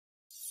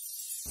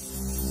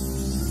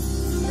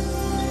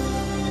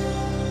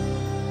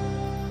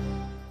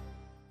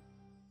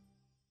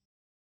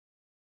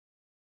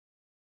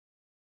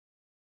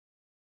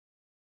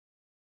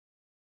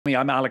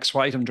I'm Alex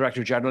White. I'm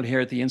Director General here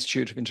at the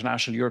Institute of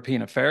International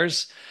European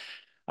Affairs,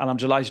 and I'm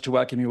delighted to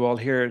welcome you all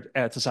here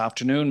this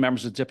afternoon,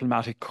 members of the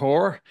Diplomatic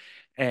Corps,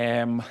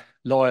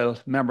 loyal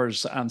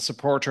members and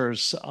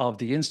supporters of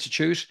the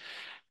Institute.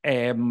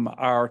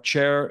 Our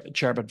Chairman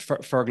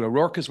Fergal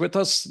O'Rourke is with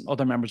us,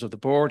 other members of the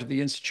board of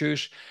the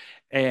Institute.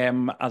 As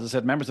I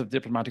said, members of the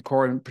Diplomatic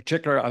Corps in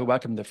particular. I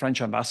welcome the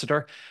French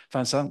Ambassador.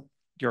 Vincent,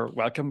 you're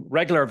welcome.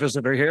 Regular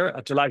visitor here.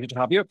 Delighted to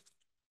have you.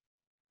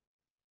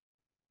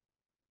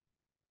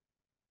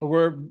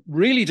 We're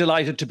really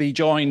delighted to be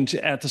joined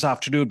this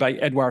afternoon by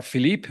Édouard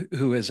Philippe,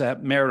 who is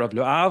Mayor of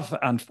Le Havre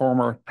and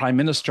former Prime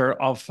Minister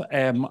of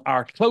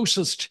our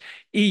closest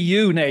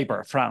EU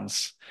neighbour,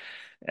 France.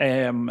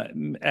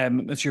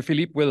 Monsieur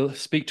Philippe will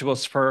speak to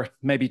us for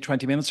maybe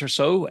 20 minutes or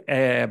so.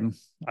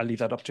 I'll leave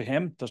that up to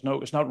him.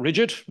 It's not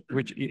rigid,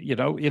 which, you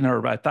know, in or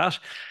about that.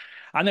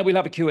 And then we'll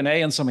have a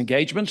Q&A and some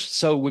engagement.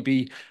 So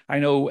I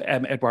know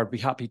Édouard would be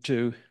happy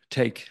to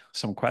take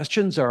some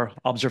questions or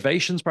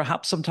observations,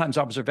 perhaps sometimes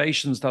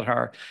observations that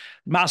are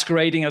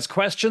masquerading as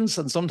questions,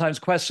 and sometimes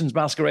questions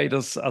masquerade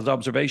as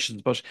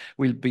observations, but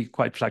we'll be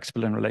quite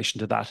flexible in relation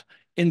to that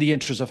in the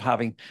interest of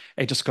having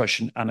a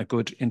discussion and a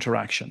good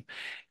interaction.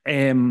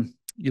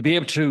 You'll be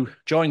able to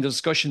join the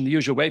discussion the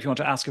usual way. If you want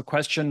to ask a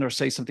question or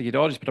say something you'd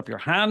audience, put up your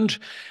hand.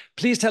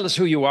 Please tell us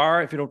who you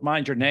are. If you don't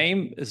mind, your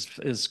name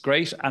is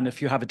great. And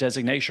if you have a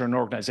designation or an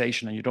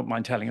organization and you don't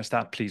mind telling us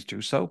that, please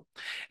do so.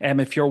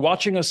 If you're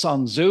watching us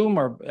on Zoom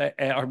or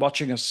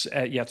watching us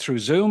through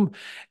Zoom,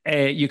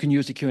 you can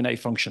use the Q&A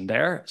function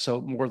there. So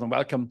more than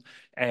welcome,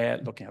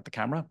 looking at the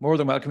camera, more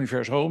than welcome if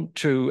you're at home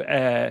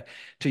to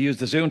use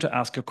the Zoom to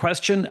ask a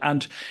question.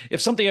 And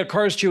if something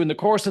occurs to you in the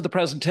course of the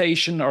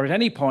presentation or at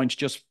any point,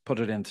 just put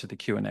it into the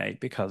Q&A,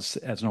 because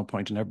there's no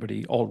point in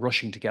everybody all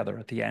rushing together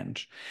at the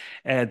end.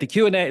 The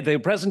Q&A, the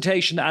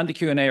presentation and the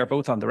Q&A are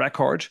both on the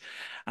record,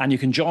 and you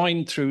can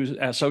join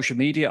through social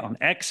media on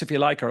X, if you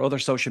like, or other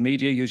social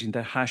media using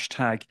the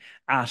hashtag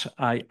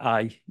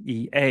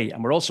 @IIEA.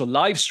 And we're also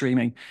live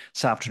streaming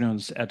this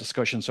afternoon's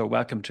discussion, so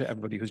welcome to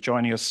everybody who's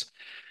joining us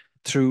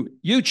through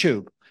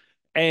YouTube.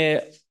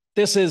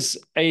 This is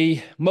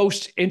a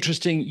most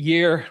interesting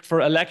year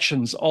for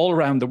elections all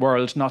around the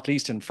world, not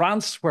least in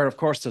France, where, of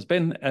course, there's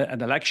been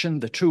an election,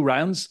 the 2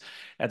 rounds,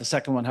 the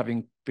second one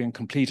having been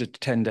completed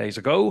 10 days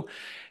ago,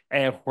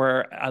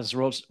 where as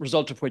a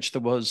result of which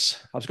there was,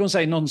 I was going to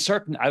say an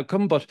uncertain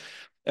outcome, but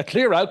a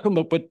clear outcome,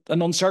 but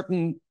an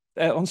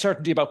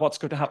uncertainty about what's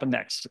going to happen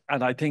next.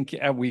 And I think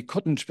we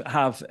couldn't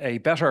have a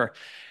better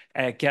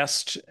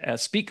guest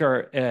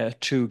speaker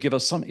to give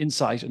us some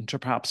insight into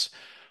perhaps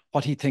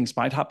what he thinks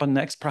might happen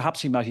next.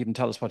 Perhaps he might even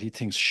tell us what he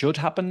thinks should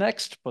happen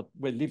next, but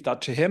we'll leave that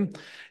to him.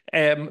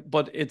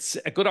 But it's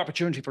a good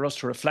opportunity for us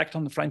to reflect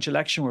on the French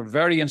election. We're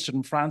very interested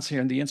in France here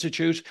in the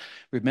Institute.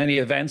 We have many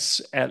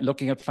events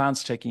looking at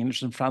France, taking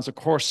interest in France. Of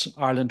course,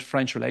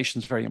 Ireland-French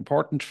relations very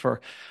important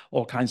for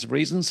all kinds of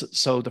reasons.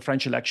 So the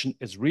French election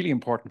is really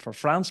important for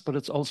France, but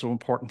it's also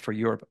important for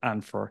Europe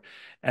and for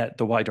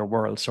the wider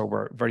world. So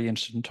we're very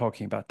interested in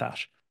talking about that.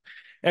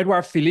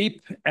 Édouard Philippe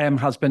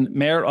has been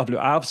Mayor of Le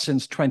Havre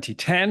since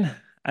 2010.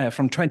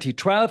 From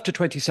 2012 to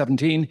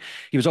 2017,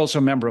 he was also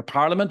a Member of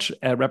Parliament,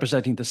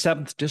 representing the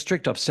 7th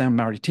District of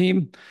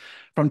Seine-Maritime.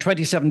 From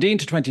 2017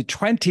 to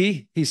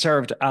 2020, he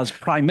served as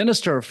Prime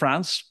Minister of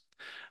France.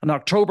 In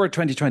October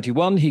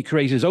 2021, he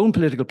created his own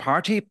political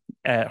party,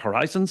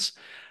 Horizons.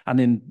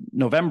 And in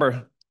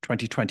November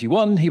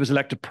 2021, he was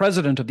elected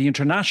President of the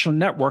International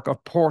Network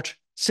of Port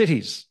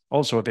Cities,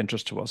 also of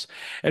interest to us.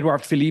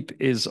 Édouard Philippe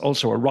is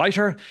also a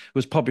writer who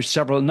has published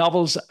several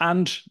novels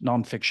and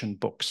non-fiction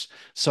books.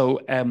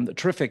 So a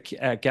terrific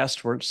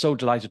guest. We're so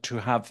delighted to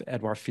have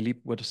Édouard Philippe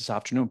with us this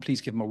afternoon.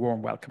 Please give him a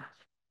warm welcome.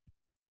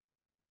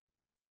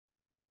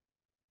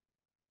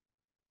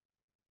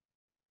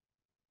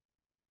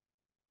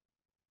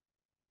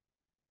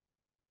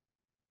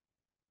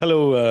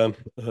 Hello,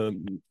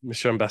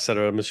 Monsieur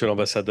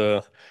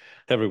Ambassador,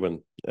 everyone.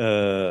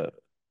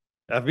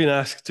 I've been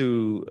asked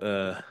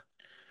to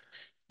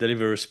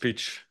deliver a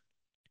speech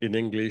in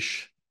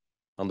English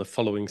on the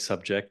following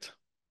subject: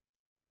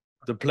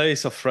 the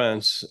place of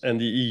France and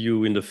the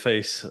EU in the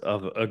face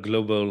of a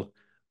global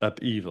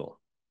upheaval.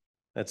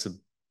 That's a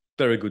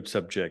very good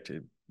subject,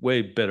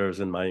 way better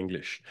than my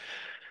English.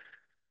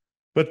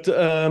 But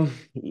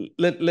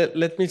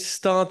let me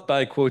start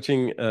by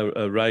quoting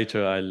a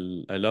writer I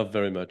love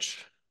very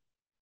much,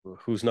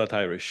 who's not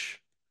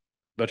Irish,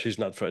 but he's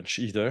not French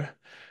either.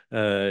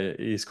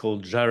 He's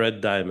called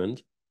Jared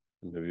Diamond.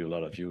 Maybe a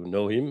lot of you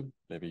know him,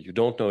 maybe you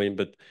don't know him,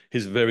 but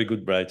he's a very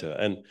good writer.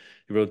 And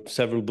he wrote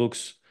several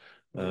books,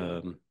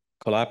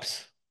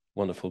 Collapse,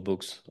 wonderful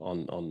books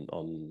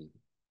on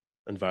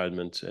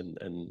environment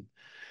and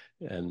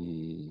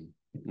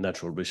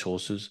natural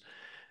resources.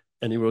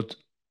 And he wrote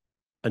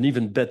an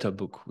even better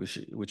book,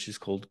 which is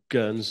called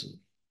Guns,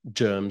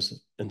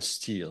 Germs, and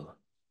Steel.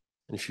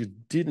 And if you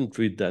didn't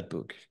read that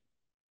book,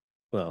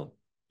 well,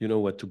 you know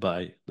what to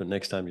buy the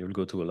next time you'll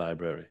go to a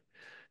library.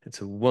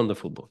 It's a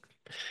wonderful book.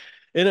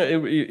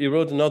 And he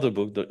wrote another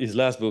book. His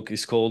last book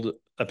is called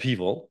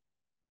Upheaval.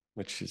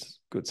 which is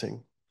a good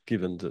thing,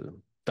 given the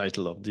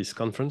title of this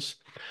conference,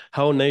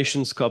 How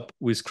Nations Cope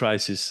with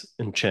Crisis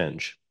and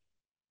Change.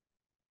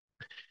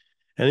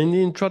 And in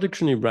the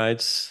introduction, he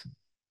writes,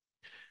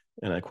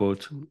 and I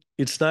quote,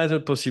 "It's neither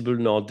possible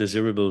nor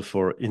desirable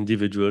for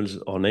individuals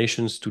or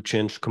nations to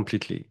change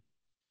completely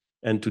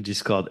and to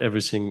discard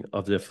everything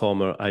of their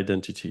former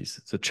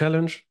identities. The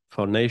challenge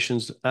for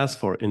nations as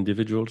for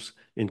individuals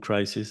in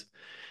crisis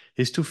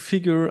is to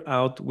figure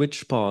out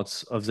which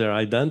parts of their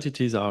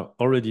identities are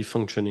already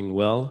functioning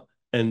well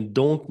and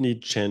don't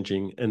need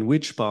changing, and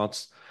which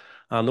parts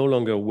are no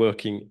longer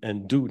working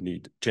and do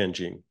need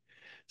changing.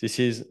 This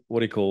is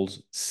what he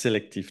calls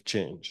selective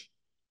change."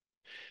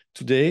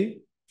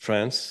 Today,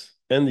 France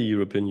and the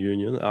European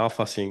Union are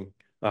facing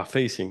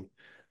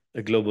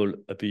a global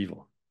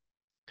upheaval.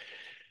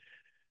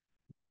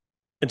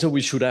 And so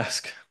we should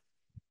ask,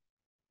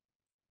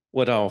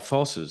 what are our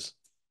forces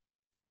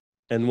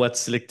and what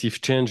selective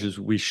changes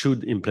we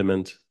should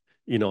implement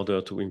in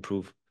order to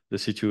improve the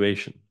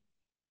situation?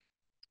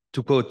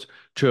 To quote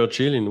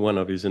Churchill in one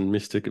of his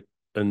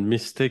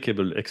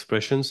unmistakable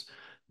expressions,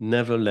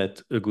 never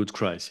let a good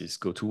crisis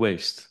go to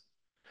waste.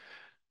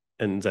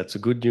 And that's a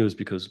good news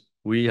because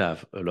we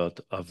have a lot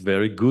of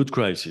very good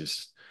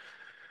crises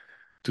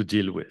to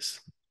deal with.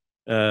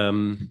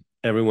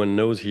 Everyone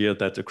knows here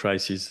that a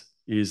crisis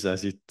is,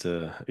 as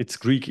its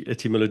Greek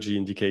etymology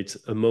indicates,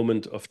 a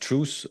moment of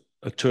truth,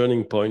 a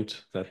turning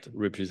point that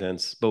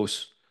represents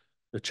both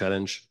a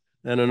challenge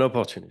and an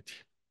opportunity.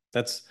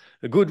 That's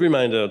a good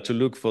reminder to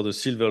look for the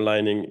silver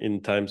lining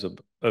in times of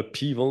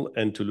upheaval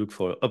and to look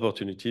for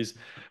opportunities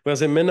where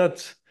they may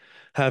not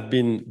have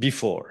been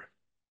before.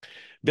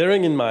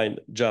 Bearing in mind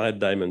Jared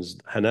Diamond's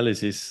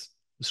analysis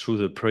through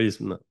the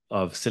prism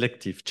of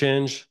selective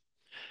change,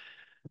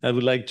 I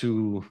would like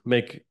to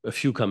make a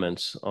few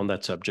comments on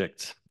that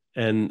subject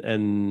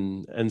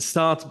and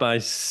start by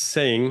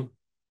saying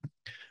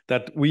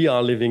that we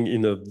are living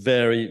in a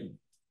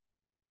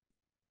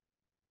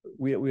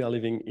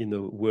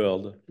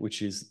world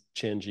which is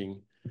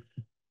changing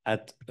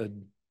at a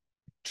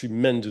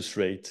tremendous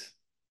rate,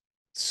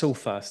 so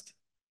fast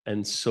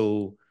and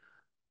so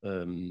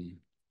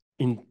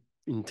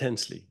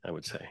intensely, I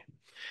would say.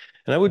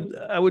 And I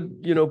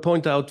would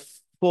point out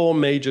 4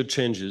 major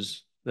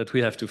changes that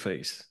we have to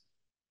face.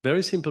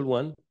 Very simple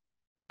one,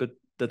 but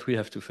that we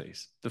have to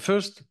face. The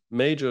first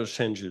major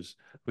changes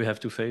we have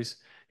to face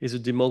is a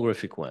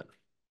demographic one.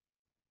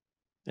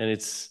 And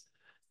it's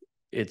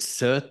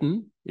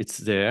certain, it's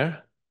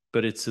there,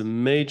 but it's a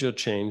major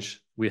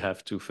change we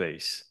have to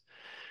face.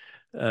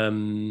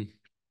 It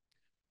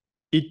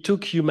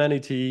took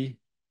humanity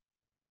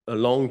a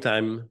long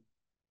time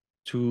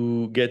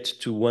to get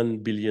to 1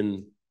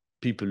 billion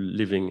people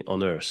living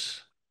on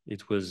Earth.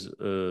 It was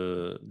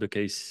the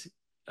case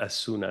as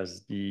soon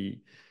as the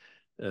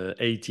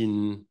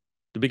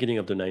beginning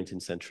of the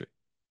 19th century.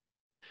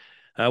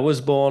 I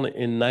was born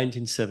in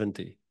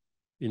 1970.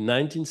 In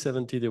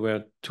 1970, there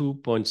were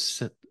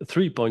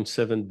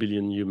 3.7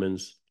 billion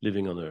humans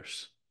living on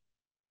Earth.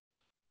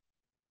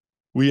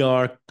 We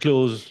are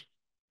close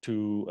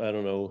to, I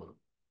don't know,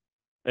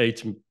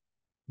 8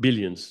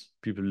 billion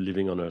people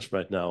living on Earth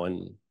right now,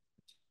 and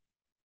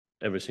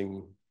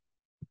everything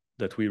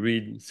that we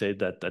read say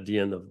that at the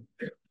end of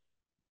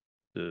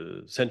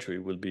the century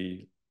will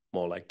be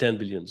more like 10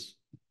 billions,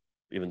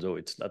 even though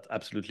it's not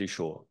absolutely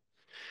sure.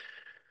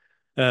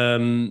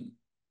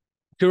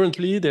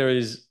 Currently, there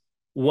is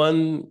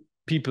 1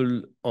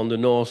 people on the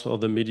north of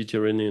the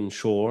Mediterranean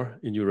shore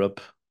in Europe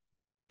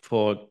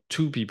for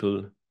 2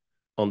 people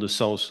on the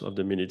south of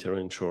the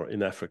Mediterranean shore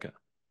in Africa.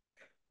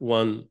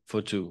 1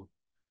 for 2.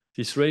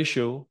 This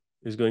ratio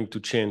is going to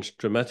change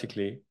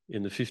dramatically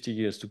in the 50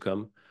 years to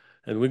come.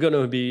 And we're going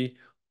to be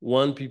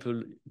 1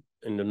 people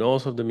in the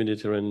north of the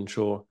Mediterranean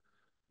shore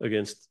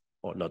against,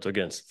 or not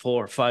against,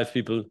 4 or 5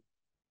 people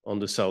on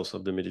the south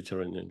of the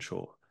Mediterranean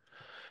shore.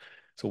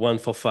 So 1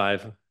 for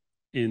 5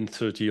 in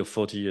 30 or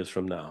 40 years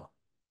from now.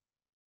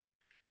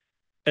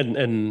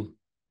 And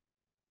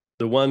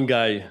the 1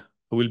 guy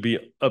who will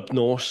be up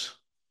north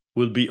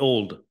will be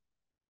old,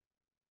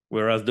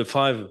 whereas the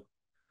 5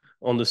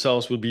 on the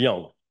south will be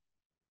young.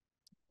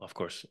 Of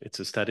course, it's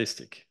a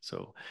statistic.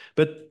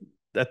 But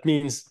that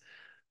means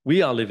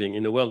we are living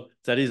in a world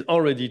that is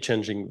already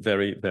changing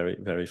very, very,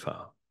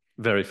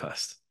 very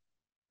fast.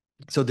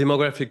 So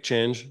demographic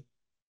change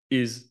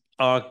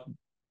are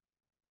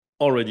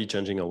already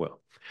changing our world.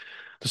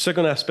 The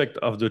second aspect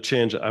of the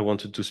change I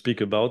wanted to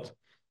speak about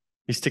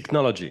is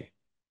technology.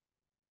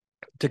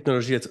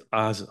 Technology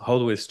has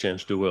always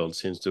changed the world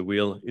since the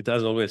wheel. It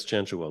has always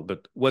changed the world.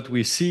 But what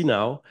we see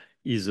now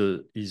is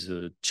a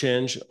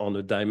change on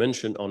a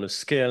dimension, on a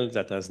scale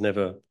that has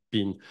never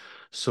been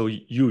so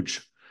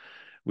huge,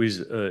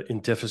 with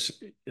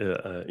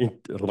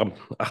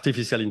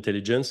artificial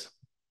intelligence.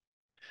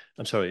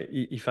 I'm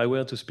sorry, if I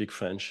were to speak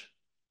French,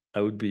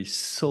 I would be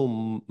so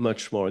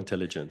much more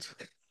intelligent.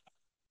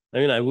 I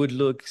mean, I would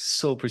look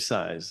so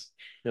precise.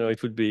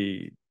 It would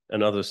be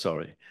another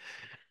story.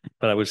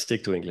 but I will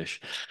stick to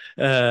English.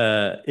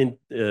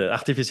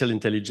 Artificial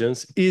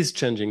intelligence is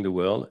changing the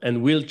world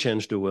and will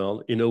change the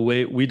world in a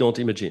way we don't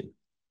imagine.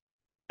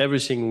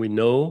 Everything we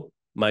know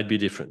might be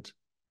different.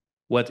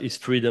 What is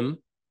freedom?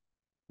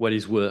 What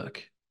is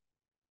work?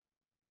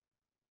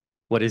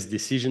 What is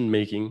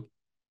decision-making?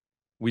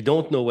 We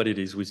don't know what it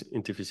is with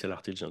artificial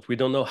intelligence. We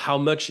don't know how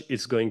much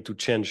it's going to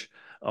change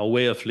our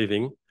way of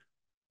living.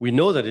 We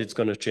know that it's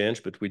going to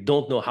change, but we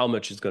don't know how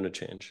much it's going to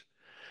change.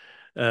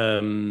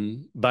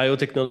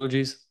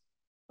 Biotechnologies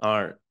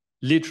are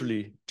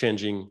literally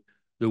changing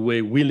the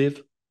way we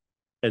live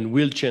and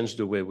will change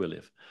the way we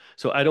live.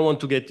 So I don't want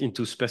to get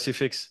into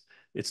specifics.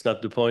 It's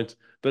not the point,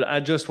 but I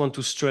just want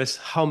to stress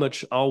how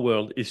much our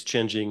world is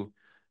changing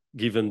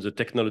given the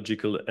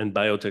technological and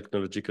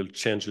biotechnological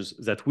changes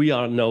that we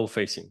are now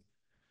facing.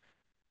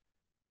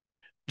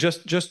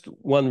 Just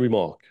one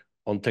remark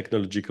on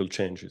technological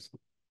changes.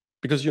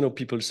 Because, you know,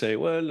 people say,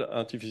 well,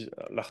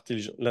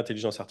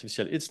 l'intelligence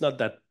artificielle, it's not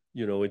that,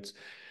 you know,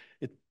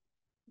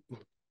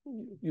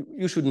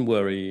 you shouldn't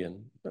worry,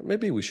 and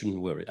maybe we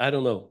shouldn't worry. I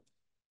don't know.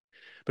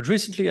 But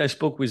recently I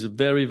spoke with a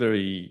very,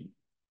 very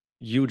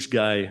huge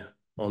guy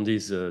on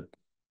this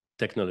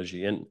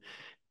technology, and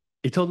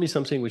he told me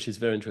something which is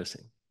very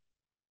interesting.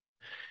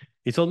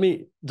 He told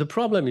me the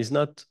problem is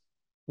not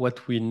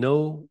what we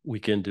know we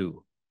can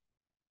do,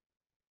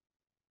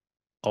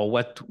 or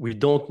what we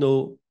don't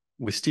know,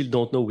 we still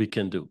don't know we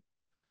can do.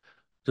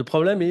 The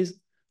problem is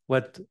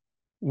what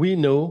we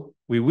know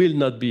we will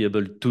not be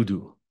able to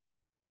do.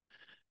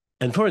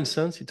 And for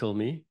instance, he told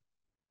me,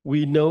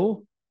 we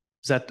know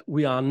that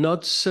we are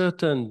not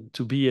certain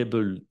to be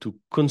able to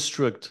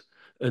construct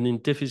an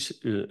intelligence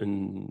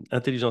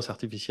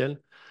artificielle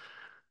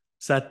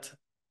that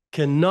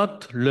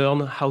cannot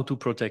learn how to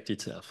protect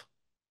itself.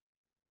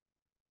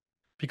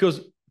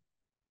 Because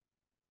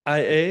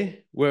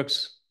IA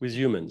works with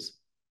humans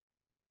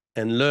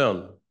and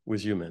learn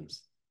with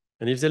humans.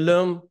 And if they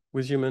learn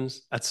with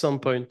humans, at some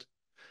point,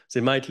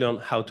 they might learn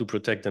how to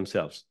protect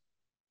themselves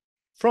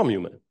from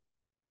humans.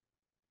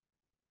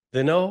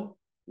 They know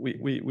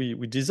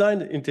we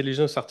designed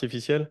intelligence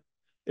artificielle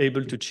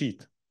able to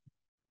cheat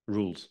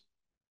rules.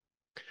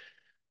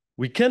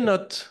 We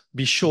cannot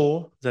be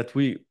sure that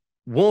we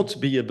won't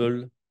be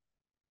able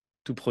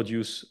to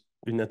produce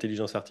an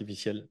intelligence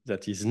artificielle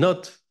that is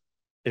not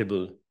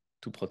able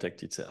to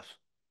protect itself.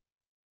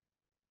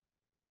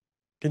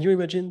 Can you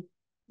imagine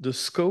the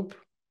scope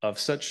of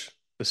such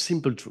a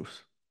simple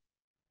truth?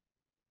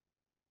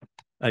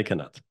 I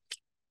cannot.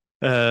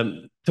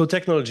 So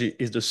technology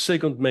is the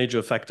second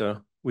major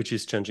factor which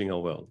is changing our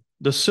world.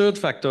 The third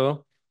factor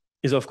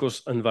is, of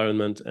course,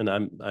 environment, and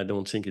I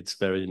don't think it's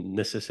very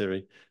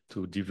necessary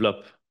to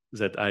develop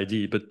that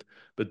idea, but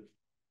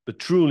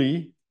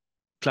truly,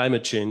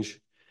 climate change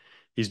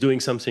is doing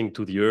something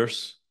to the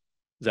Earth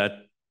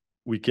that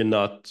we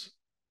cannot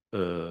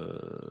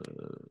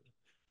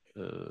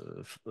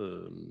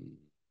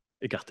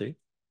écarter.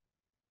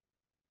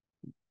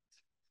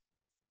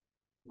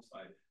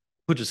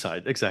 Put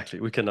aside, exactly.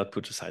 We cannot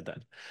put aside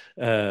that.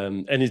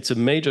 And it's a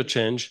major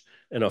change.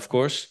 And of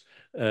course,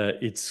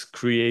 it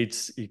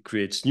creates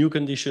new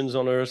conditions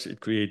on Earth. It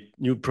creates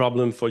new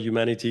problems for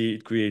humanity.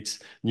 It creates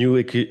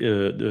new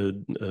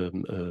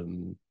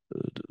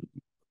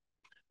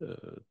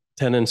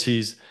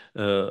tendencies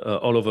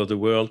all over the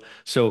world.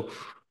 So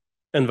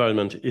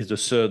environment is the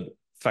third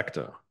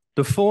factor.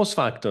 The fourth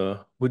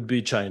factor would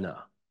be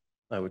China,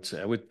 I would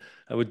say.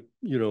 I would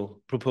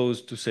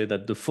propose to say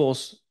that the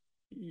fourth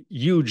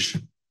huge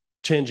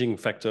changing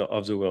factor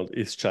of the world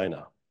is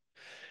China.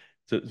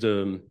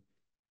 The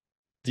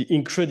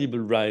incredible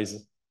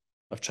rise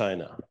of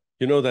China.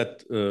 You know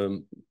that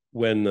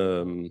when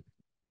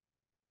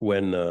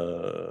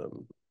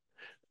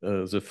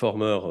the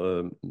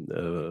former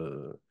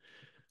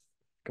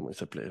comment il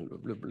s'appelait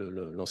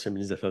l'ancien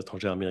ministre des Affaires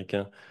étrangères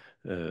américain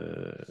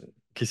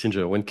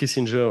Kissinger. When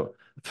Kissinger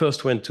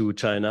first went to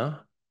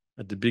China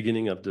at the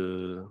beginning of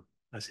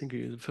I think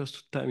the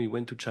first time he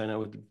went to China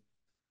was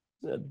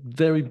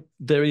very,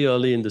 very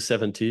early in the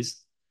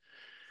 70s.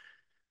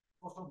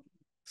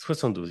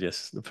 72,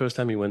 yes. The first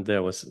time he went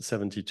there was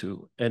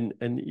 72. And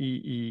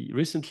he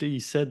recently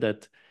said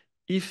that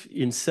if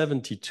in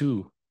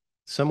 72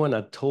 someone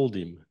had told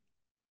him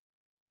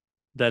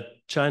that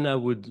China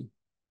would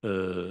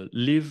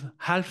live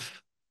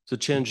half the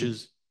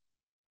changes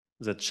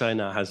that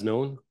China has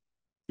known,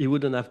 he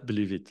wouldn't have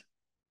believed it.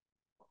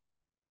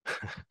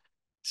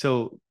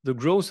 So the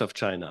growth of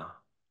China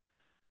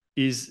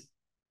is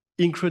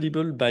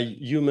incredible by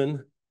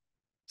human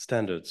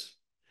standards.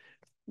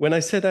 When I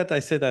say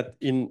that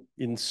in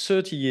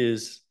 30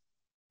 years,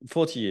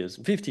 40 years,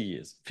 50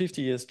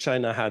 years,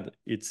 China had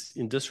its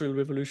industrial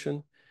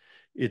revolution,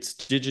 its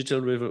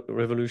digital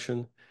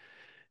revolution,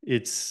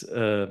 its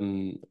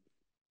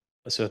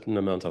a certain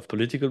amount of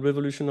political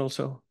revolution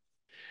also.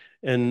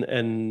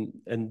 And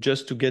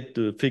just to get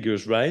the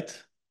figures right,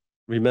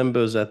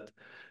 remember that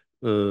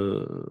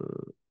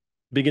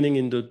beginning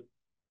in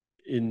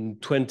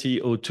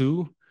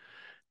 2002,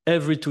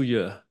 every two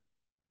year,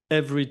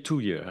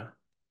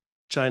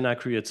 China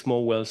creates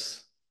more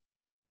wealth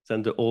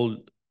than the whole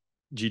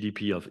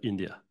GDP of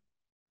India.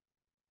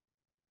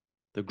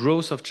 The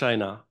growth of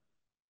China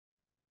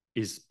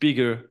is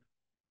bigger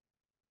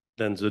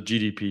than the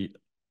GDP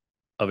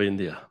of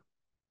India.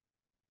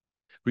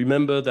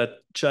 Remember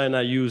that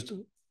China used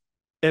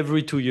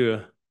every 2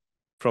 years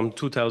from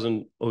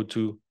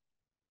 2002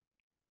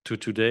 to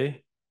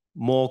today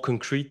more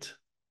concrete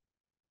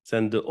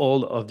than the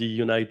whole of the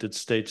United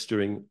States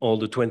during all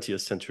the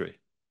 20th century.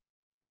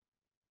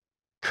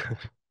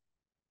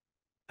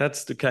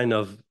 That's the kind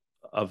of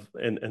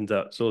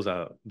those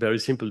are very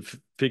simple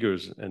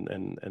figures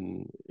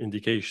and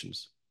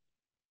indications.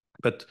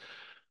 But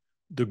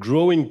the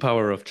growing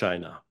power of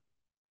China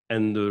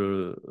and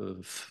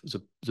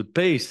the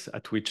pace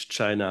at which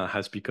China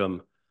has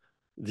become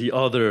the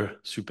other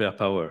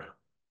superpower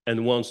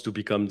and wants to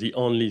become the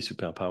only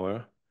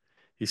superpower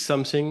is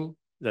something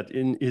that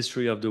in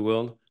history of the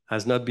world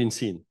has not been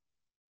seen.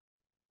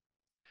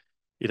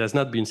 It has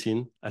not been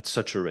seen at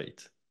such a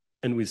rate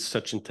and with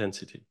such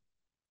intensity.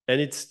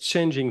 And it's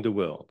changing the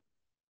world.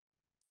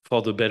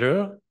 For the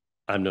better,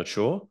 I'm not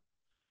sure,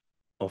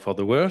 or for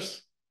the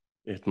worse,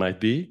 it might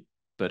be,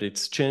 but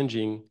it's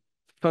changing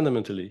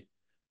fundamentally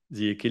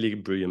the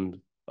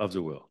equilibrium of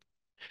the world.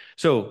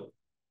 So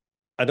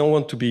I don't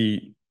want to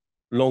be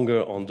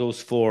longer on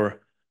those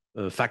four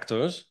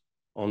factors,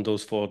 on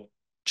those four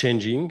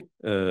changing,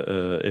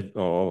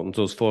 on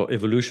those four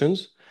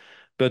evolutions.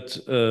 But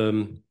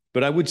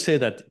I would say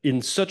that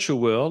in such a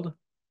world,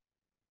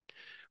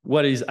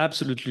 what is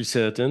absolutely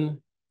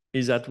certain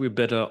is that we're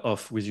better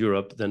off with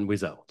Europe than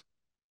without.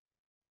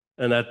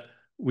 And that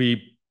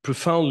we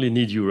profoundly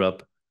need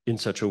Europe in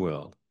such a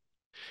world.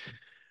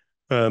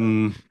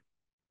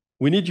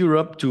 We need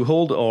Europe to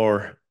hold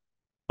our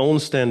own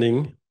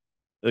standing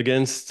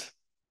against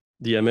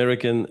the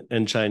American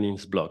and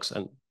Chinese blocs.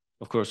 And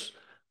of course,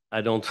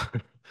 I don't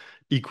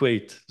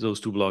equate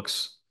those two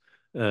blocs.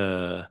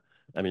 I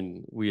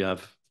mean, we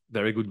have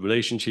very good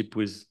relationship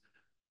with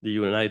the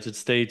United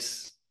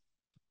States.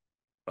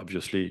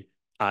 Obviously,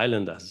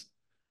 Ireland has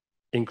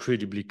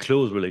incredibly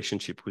close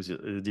relationship with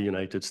the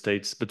United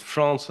States, but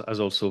France has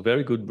also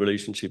very good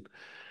relationship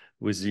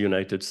with the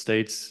United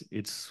States.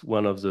 It's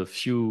one of the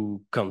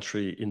few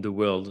countries in the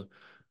world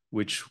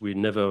which we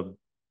never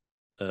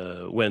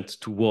went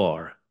to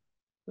war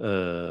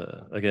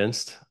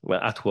against,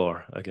 well, at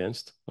war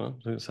against. Well,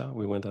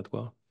 we went at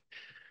war.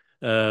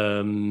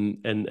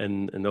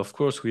 And of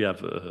course, we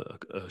have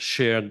a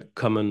shared,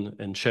 common,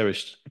 and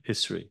cherished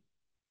history.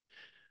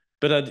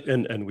 But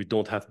and we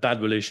don't have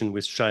bad relation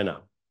with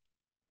China.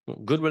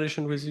 Good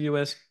relation with the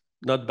US,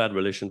 not bad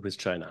relation with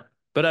China.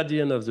 But at the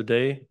end of the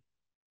day,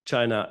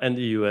 China and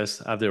the US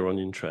have their own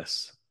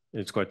interests.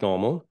 It's quite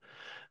normal.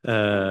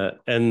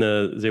 And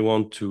they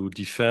want to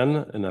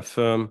defend and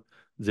affirm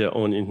their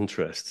own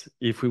interests.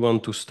 If we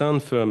want to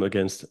stand firm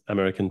against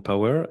American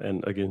power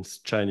and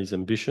against Chinese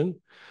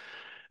ambition,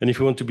 and if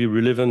we want to be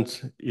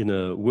relevant in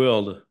a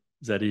world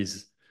that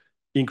is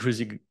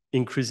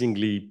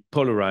increasingly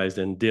polarized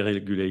and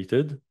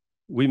deregulated,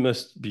 we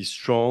must be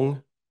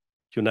strong,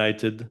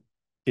 united,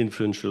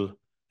 influential,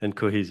 and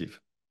cohesive.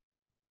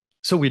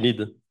 So we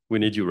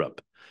need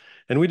Europe.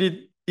 And we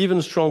need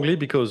even strongly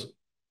because,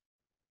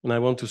 and I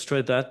want to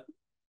stress that,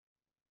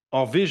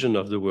 our vision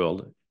of the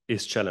world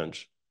is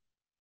challenged.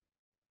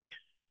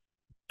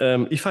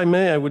 If I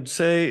may, I would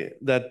say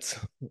that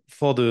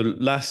for the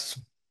last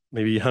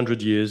maybe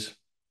 100 years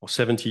or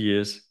 70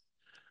 years,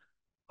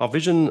 our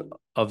vision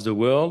of the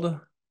world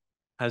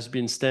has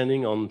been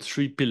standing on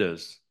three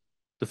pillars.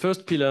 The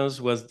first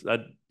pillars was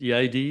that the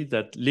idea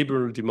that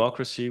liberal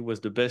democracy was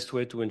the best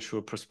way to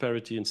ensure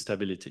prosperity and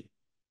stability.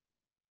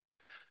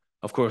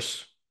 Of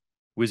course,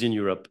 within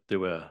Europe, there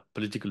were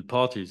political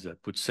parties that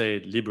would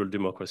say liberal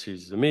democracy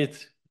is a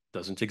myth,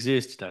 doesn't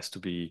exist, it has to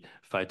be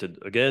fighted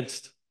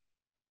against.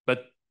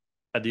 But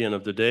at the end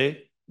of the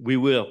day, we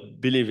were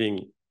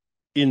believing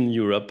in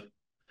Europe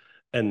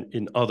and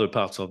in other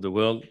parts of the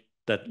world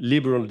that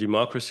liberal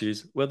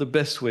democracies were the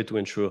best way to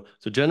ensure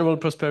the general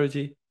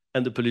prosperity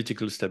and the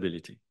political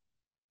stability.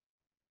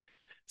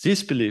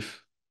 This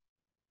belief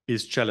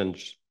is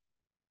challenged.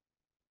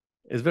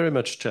 It's very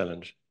much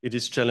challenged. It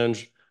is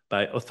challenged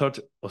by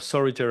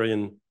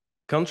authoritarian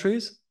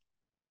countries.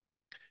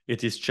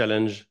 It is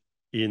challenged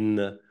in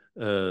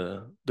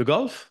the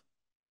Gulf.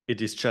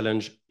 It is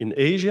challenged in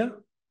Asia.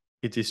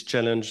 It is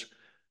challenged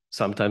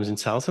sometimes in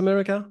South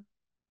America,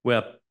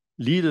 where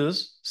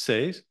leaders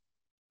say,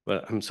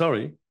 well, I'm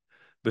sorry,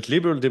 but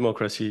liberal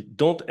democracy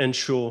don't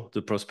ensure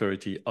the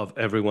prosperity of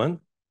everyone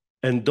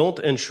and don't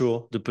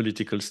ensure the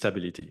political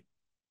stability.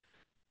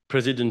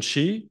 President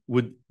Xi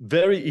would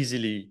very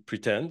easily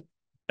pretend,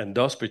 and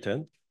does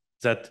pretend,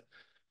 that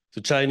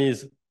the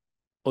Chinese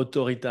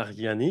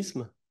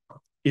authoritarianism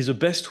is the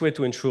best way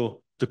to ensure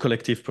the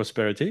collective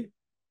prosperity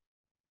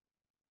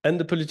and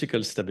the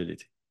political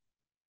stability,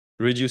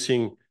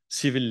 reducing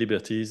civil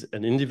liberties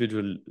and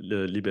individual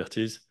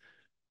liberties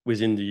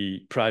within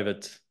the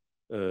private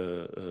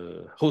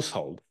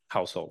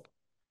household.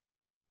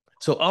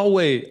 So our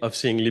way of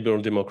seeing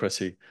liberal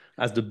democracy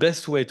as the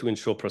best way to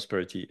ensure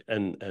prosperity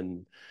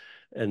and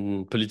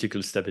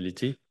political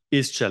stability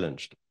is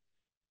challenged.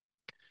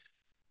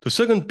 The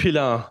second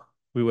pillar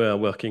we were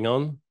working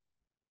on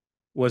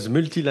was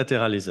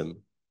multilateralism.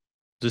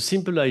 The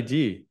simple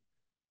idea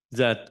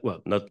that,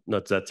 well,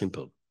 not that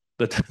simple,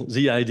 but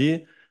the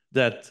idea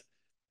that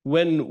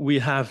when we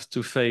have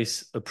to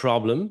face a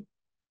problem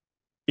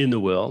in the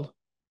world,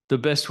 the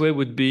best way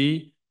would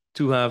be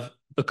to have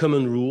a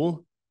common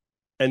rule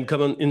and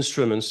common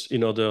instruments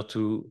in order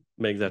to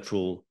make that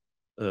rule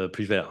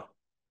prevail.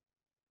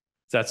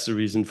 That's the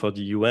reason for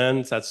the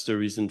UN, that's the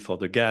reason for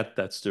the GATT,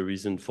 that's the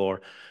reason for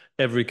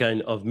every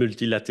kind of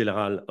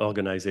multilateral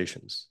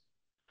organizations.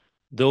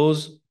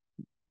 Those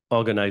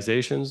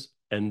organizations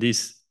and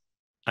this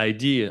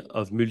idea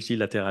of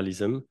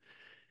multilateralism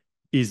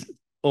is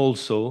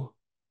also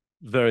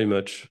very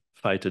much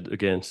fighted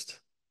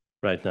against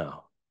right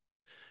now.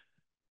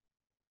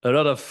 A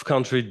lot of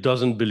countries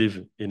don't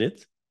believe in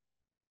it,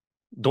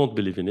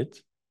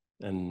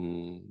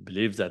 and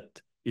believe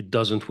that it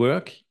doesn't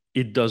work,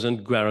 it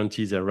doesn't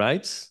guarantee their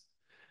rights.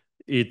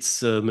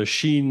 It's a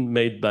machine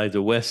made by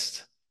the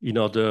West in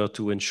order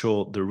to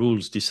ensure the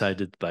rules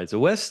decided by the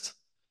West.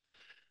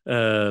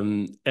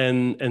 And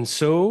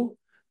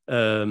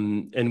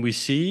we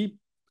see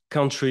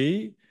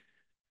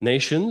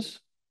nations,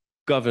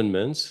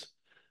 governments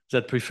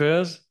that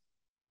prefers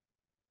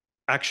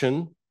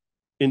action,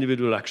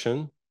 individual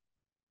action,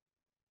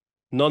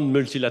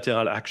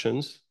 non-multilateral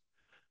actions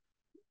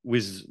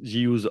with the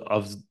use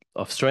of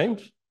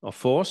strength, of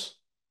force,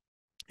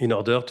 in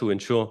order to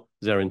ensure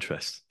their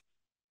interests.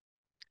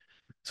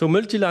 So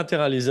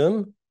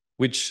multilateralism,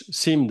 which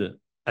seemed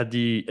at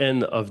the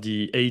end of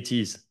the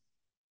 80s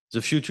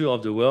the future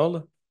of the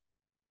world,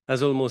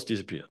 has almost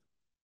disappeared.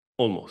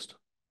 Almost.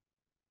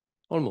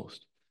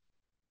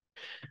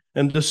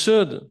 And the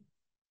third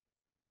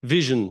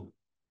vision,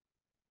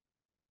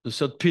 the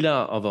third pillar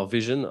of our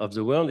vision of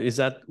the world is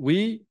that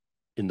we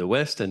in the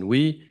West and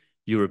we,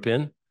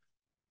 European,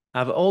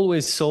 have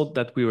always thought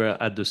that we were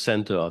at the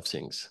center of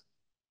things.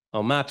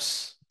 Our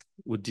maps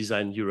would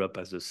design Europe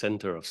as the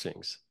center of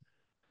things.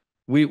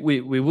 We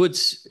would,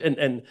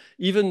 and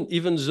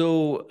even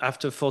though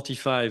after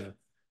 45,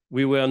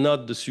 we were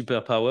not the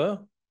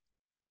superpower,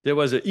 there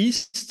was an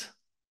East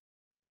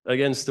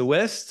against the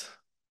West.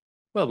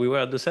 Well, we were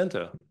at the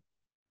center.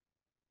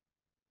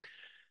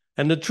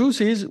 And the truth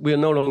is, we are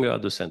no longer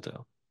at the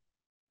center.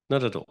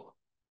 Not at all.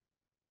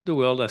 The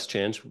world has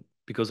changed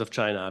because of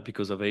China,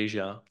 because of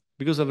Asia,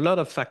 because of a lot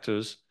of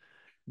factors,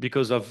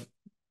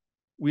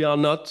 we are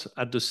not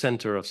at the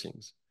center of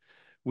things.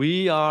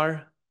 We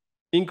are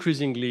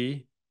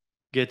increasingly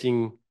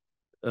getting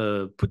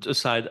put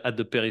aside at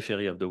the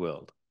periphery of the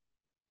world.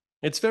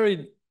 It's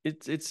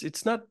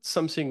not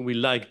something we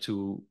like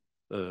to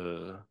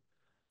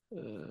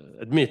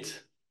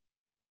admit.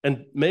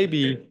 And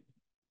maybe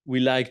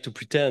we like to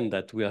pretend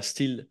that we are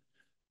still,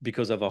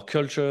 because of our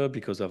culture,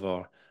 because of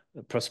our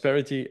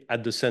prosperity,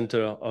 at the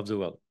center of the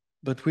world.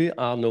 But we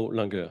are no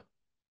longer.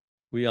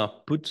 We are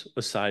put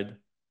aside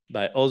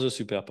by other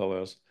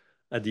superpowers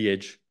at the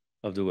edge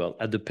of the world,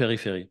 at the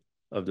periphery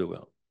of the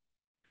world.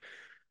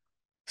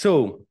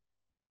 So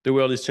the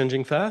world is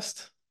changing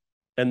fast,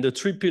 and the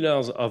three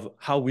pillars of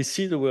how we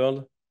see the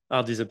world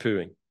are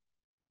disappearing.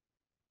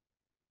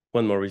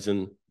 One more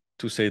reason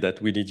to say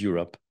that we need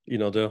Europe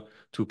in order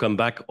to come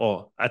back,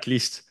 or at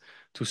least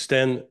to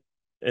stand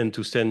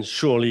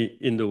surely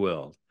in the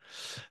world.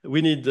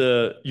 We need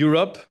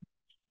Europe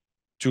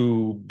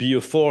to be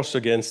a force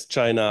against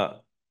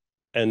China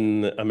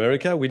and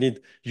America. We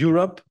need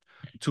Europe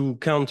to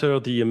counter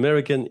the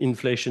American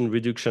Inflation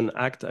Reduction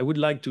Act. I would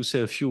like to say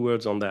a few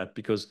words on that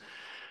because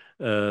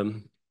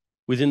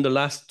within the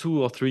last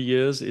 2 or 3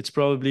 years, it's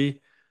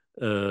probably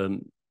the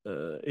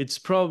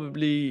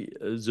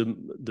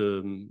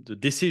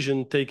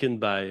decision taken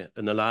by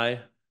an ally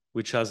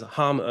which has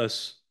harmed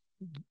us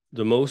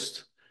the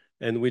most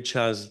and which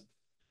has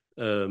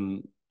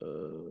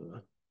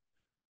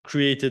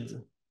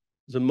created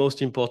the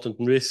most important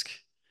risk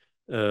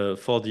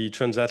for the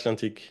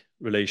transatlantic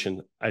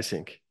relation, I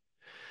think.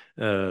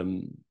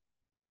 The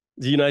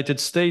United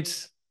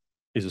States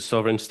is a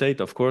sovereign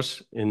state, of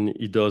course, and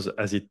it does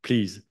as it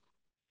pleases.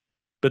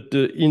 But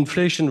the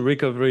Inflation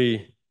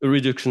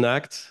Reduction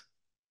Act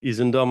is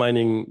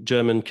undermining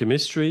German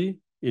chemistry.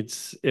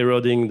 It's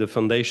eroding the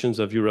foundations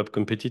of Europe's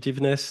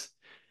competitiveness,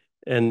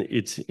 and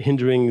it's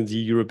hindering the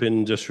European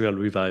industrial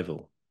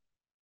revival.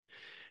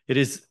 It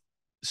is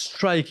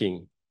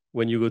striking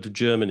when you go to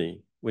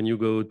Germany, when you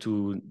go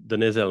to the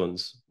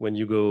Netherlands, when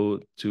you go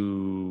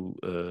to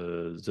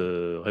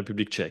the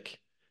Republic Czech.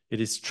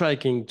 It is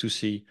striking to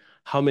see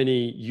how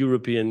many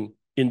European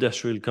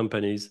industrial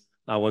companies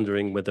are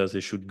wondering whether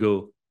they should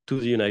go to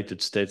the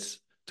United States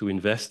to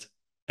invest,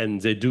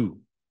 and they do.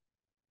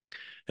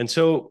 And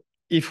so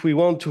if we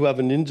want to have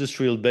an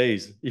industrial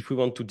base, if we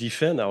want to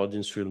defend our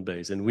industrial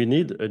base, and we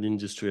need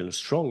a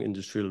strong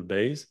industrial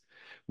base,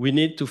 we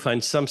need to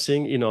find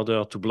something in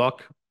order to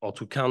block or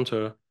to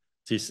counter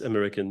this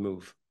American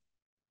move.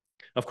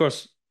 of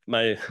course,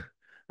 I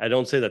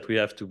don't say that we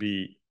have to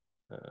be.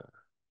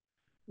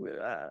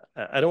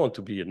 I don't want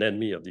to be an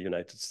enemy of the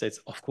United States,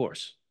 of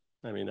course.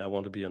 I mean, I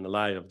want to be an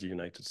ally of the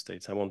United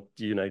States. I want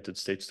the United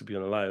States to be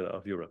an ally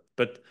of Europe.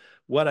 But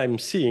what I'm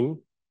seeing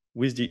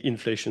with the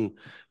Inflation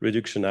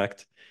Reduction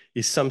Act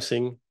is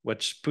something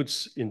which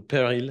puts in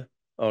peril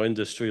our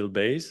industrial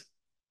base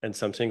and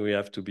something we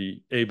have to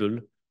be able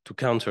to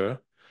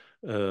counter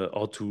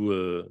or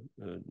to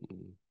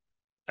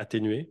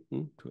attenuate,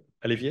 to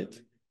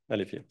alleviate.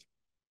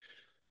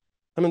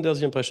 I'm under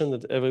the impression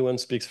that everyone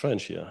speaks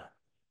French here.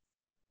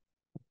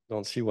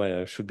 Don't see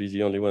why I should be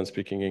the only one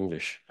speaking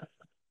English.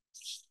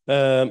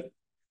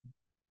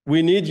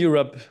 We need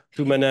Europe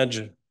to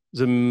manage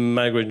the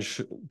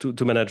migration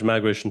to manage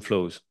migration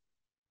flows.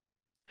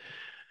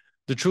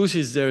 The truth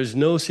is there is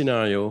no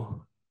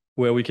scenario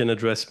where we can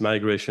address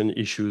migration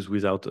issues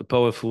without a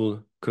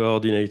powerful,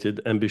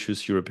 coordinated,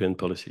 ambitious European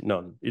policy.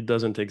 None. It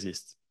doesn't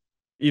exist.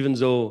 Even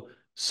though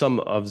some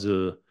of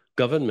the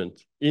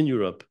government in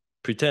Europe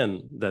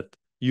pretend that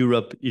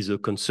Europe is a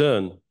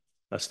concern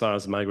as far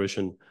as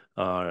migration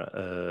are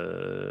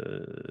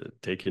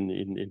taken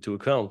into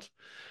account.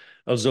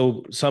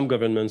 Although some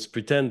governments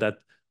pretend that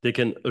they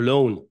can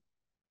alone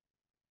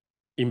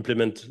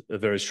implement a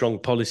very strong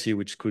policy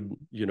which could,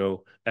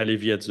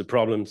 alleviate the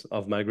problems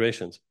of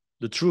migrations.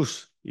 The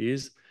truth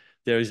is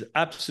there is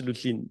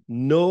absolutely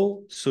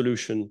no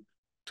solution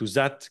to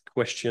that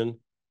question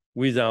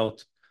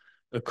without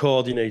a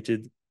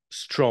coordinated,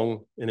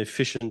 strong, and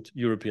efficient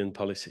European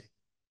policy.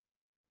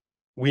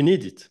 We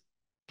need it.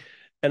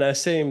 And I'm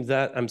saying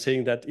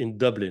that in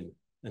Dublin.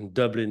 And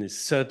Dublin is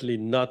certainly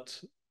not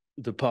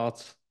the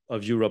part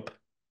of Europe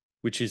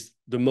which is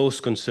the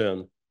most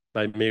concerned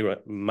by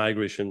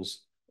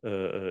migrations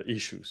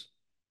issues.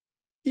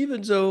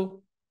 Even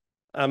though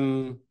I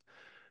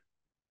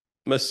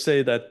must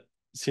say that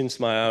since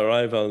my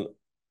arrival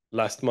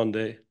last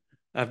Monday,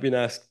 I've been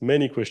asked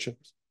many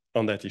questions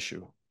on that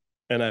issue.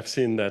 And I've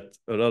seen that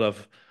a lot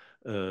of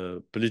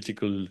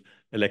political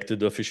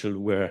elected officials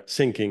were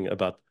thinking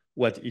about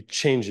what it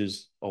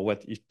changes or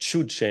what it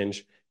should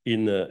change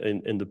in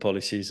the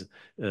policies,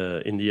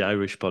 in the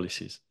Irish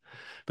policies.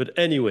 But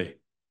anyway,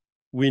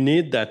 we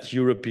need that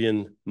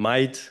European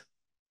might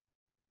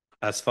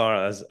as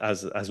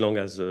long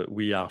as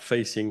we are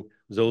facing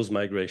those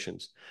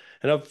migrations.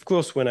 And of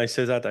course, when I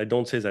say that, I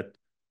don't say that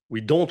we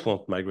don't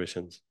want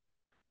migrations.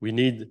 We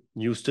need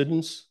new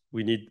students.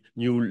 We need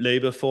new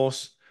labor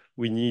force.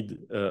 We need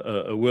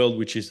a world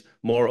which is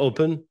more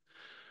open.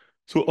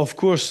 So of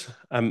course,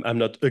 I'm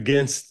not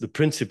against the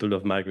principle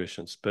of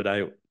migrations, but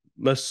I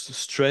must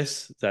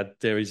stress that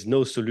there is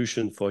no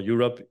solution for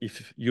Europe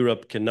if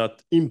Europe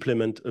cannot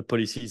implement a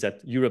policy that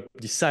Europe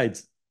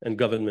decides and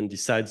government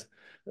decides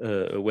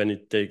when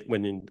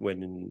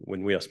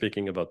we are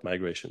speaking about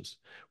migrations.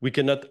 We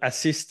cannot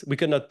assist, we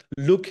cannot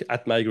look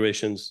at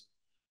migrations.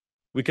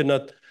 We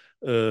cannot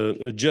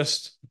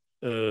just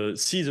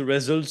see the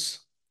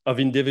results of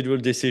individual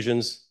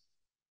decisions.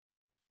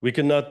 We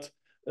cannot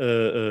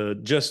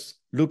just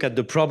look at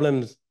the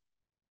problems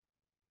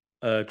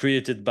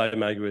created by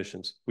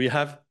migrations. We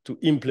have to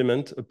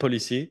implement a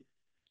policy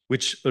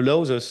which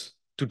allows us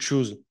to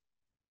choose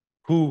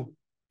who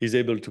is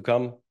able to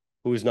come,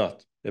 who is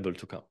not able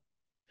to come.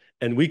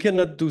 And we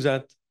cannot do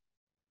that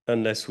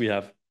unless we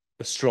have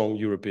a strong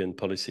European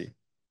policy,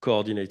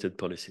 coordinated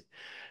policy.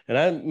 And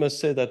I must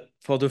say that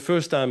for the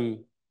first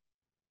time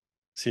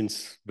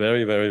since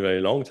very, very,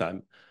 very long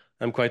time,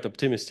 I'm quite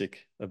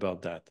optimistic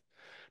about that,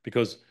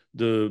 because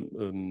the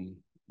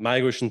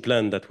migration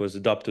plan that was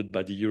adopted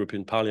by the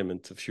European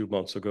Parliament a few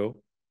months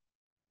ago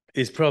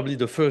is probably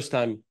the first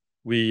time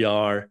we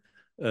are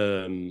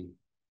giving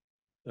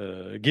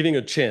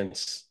a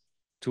chance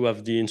to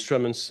have the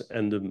instruments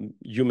and the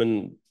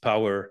human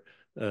power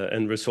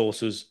and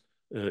resources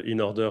in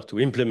order to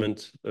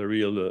implement a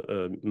real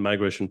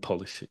migration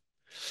policy.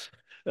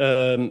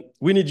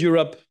 We need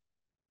Europe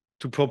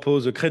to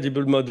propose a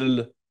credible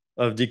model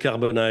of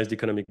decarbonized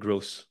economic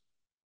growth.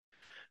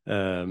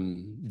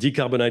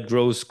 Decarbonized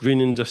growth,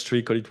 green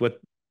industry, call it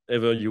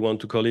whatever you want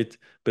to call it,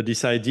 but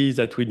this idea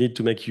that we need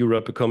to make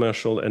Europe a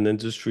commercial and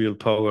industrial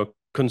power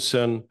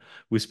concerned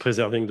with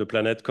preserving the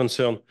planet,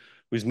 concerned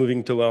with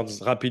moving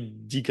towards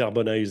rapid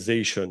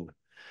decarbonization.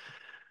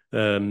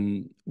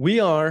 We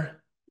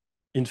are,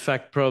 in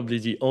fact, probably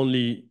the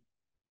only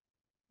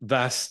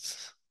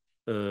vast,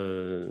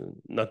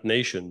 not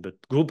nation, but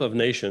group of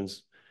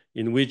nations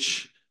in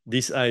which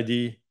this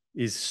idea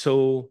is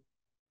so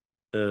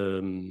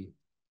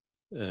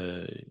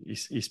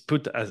is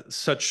put as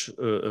such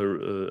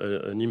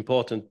an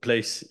important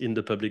place in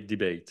the public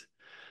debate.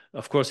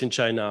 Of course, in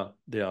China,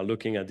 they are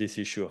looking at this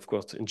issue. Of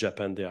course, in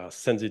Japan, they are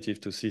sensitive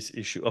to this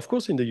issue. Of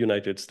course, in the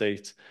United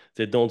States,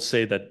 they don't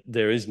say that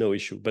there is no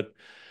issue. But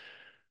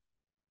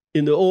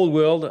in the whole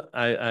world,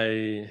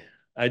 I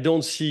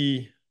don't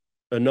see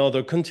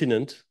another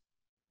continent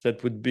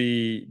that would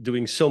be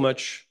doing so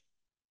much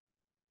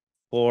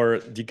for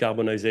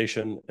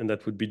decarbonization and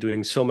that would be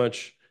doing so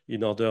much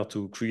in order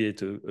to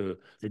create a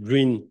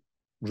green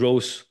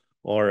growth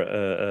or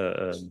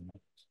an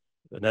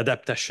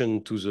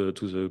adaptation to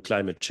the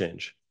climate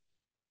change.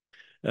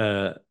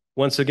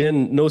 Once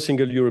again, no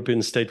single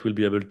European state will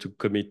be able to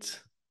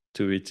commit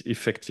to it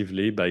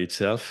effectively by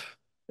itself.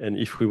 And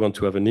if we want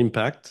to have an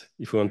impact,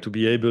 if we want to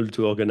be able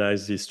to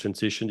organize this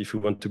transition, if we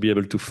want to be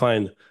able to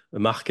find a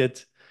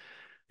market,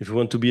 if we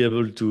want to be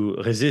able to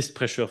resist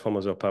pressure from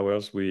other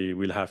powers, we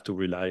will have to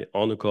rely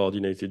on a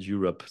coordinated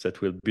Europe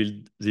that will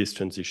build this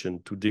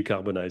transition to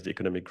decarbonize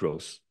economic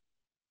growth.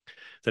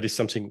 That is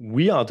something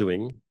we are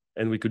doing,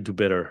 and we could do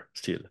better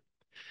still.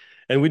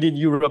 And we need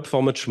Europe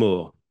for much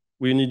more.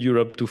 We need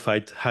Europe to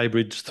fight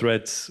hybrid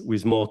threats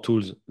with more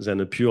tools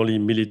than a purely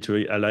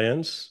military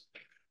alliance,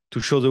 to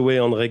show the way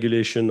on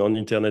regulation on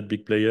internet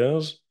big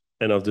players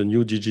and of the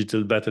new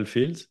digital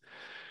battlefields.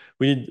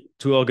 We need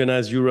to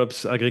organize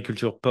Europe's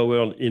agriculture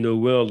power in a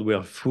world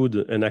where food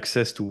and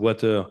access to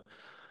water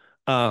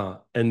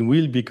are and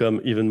will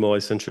become even more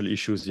essential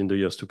issues in the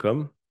years to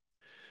come.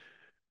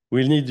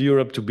 We need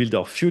Europe to build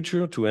our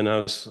future, to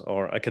enhance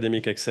our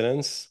academic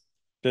excellence.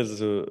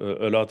 There's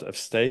a lot at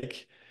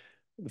stake.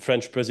 The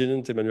French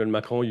President Emmanuel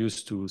Macron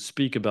used to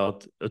speak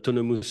about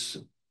autonomous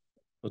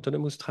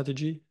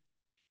strategy.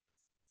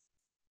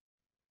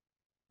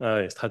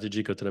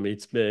 Strategic autonomy.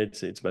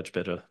 It's much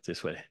better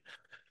this way.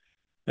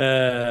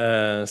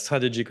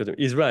 Strategic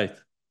autonomy. He's right.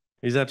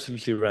 He's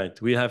absolutely right.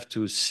 We have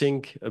to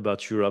think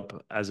about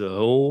Europe as a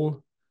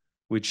whole,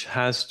 which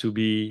has to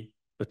be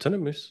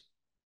autonomous,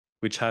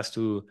 which has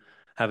to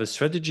have a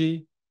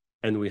strategy,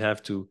 and we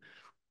have to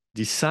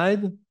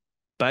decide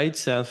by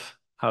itself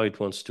how it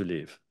wants to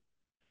live.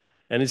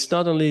 And it's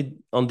not only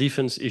on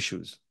defense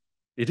issues.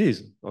 It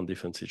is on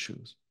defense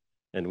issues.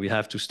 And we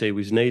have to stay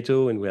with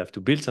NATO, and we have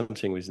to build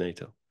something with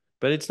NATO.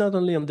 But it's not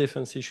only on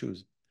defense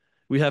issues.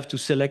 We have to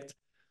select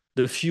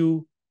the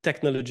few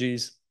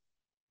technologies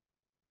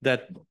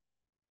that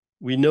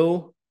we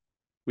know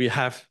we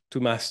have to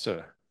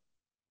master.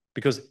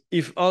 Because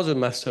if others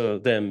master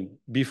them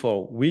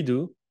before we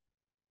do,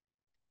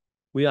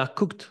 we are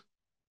cooked.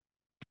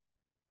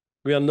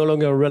 We are no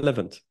longer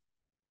relevant.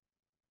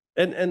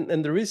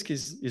 And the risk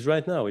is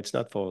right now. It's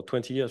not for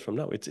 20 years from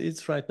now.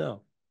 It's right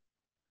now.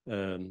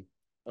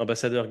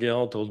 Ambassador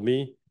Guéant told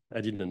me,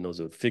 I didn't know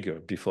the figure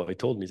before he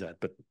told me that,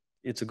 but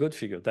it's a good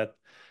figure, that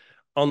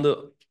on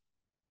the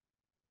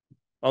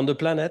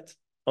planet,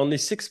 only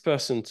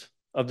 6%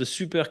 of the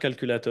super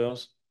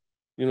calculators,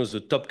 you know,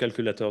 the top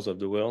calculators of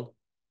the world,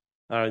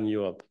 are in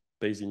Europe,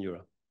 based in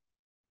Europe.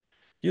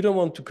 You don't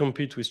want to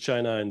compete with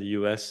China and the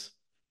US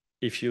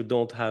if you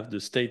don't have the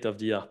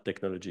state-of-the-art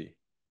technology.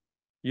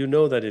 You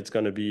know that it's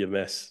going to be a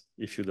mess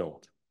if you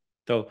don't.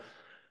 So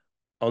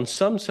on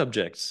some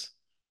subjects,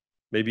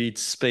 maybe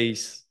it's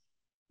space,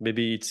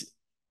 maybe it's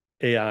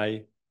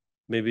AI,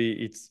 maybe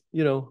it's,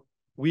 you know,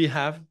 we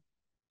have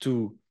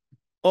to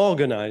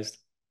organize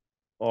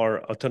our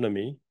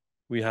autonomy.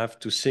 We have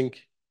to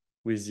sync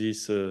with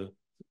this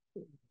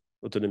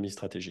autonomy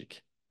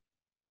strategic.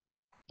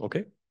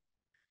 Okay?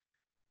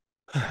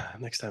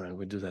 Next time I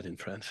will do that in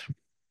French.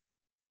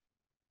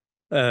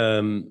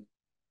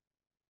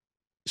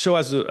 So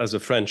as a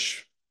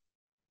French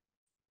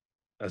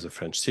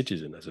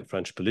citizen, as a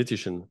French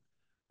politician,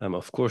 I'm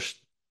of course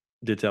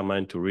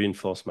determined to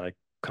reinforce my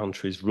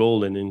country's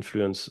role and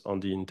influence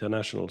on the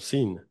international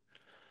scene.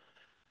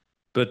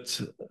 But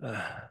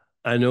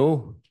I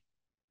know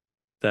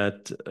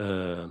that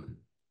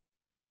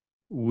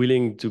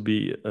willing to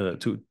be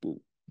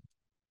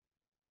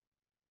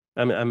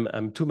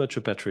I'm too much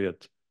a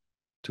patriot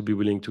to be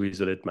willing to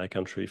isolate my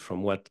country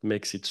from what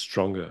makes it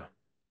stronger.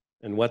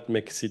 And what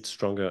makes it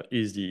stronger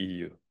is the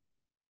EU.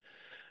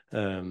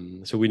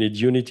 So we need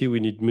unity, we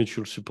need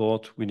mutual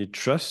support, we need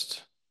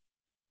trust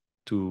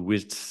to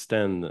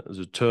withstand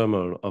the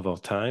turmoil of our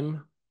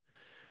time.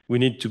 We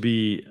need to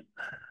be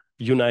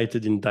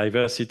united in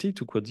diversity,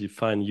 to quote the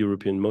fine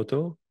European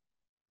motto.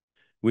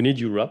 We need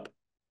Europe,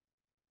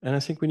 and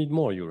I think we need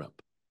more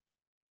Europe.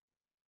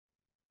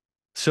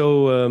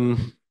 So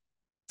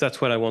that's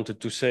what I wanted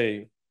to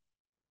say.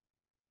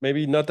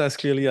 Maybe not as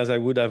clearly as I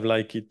would have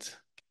liked it,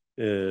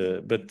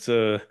 but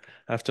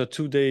after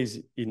 2 days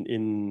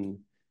in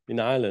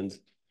Ireland,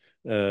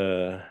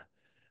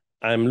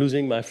 I'm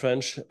losing my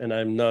French and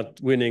I'm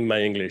not winning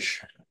my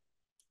English.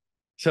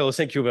 So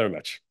thank you very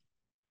much.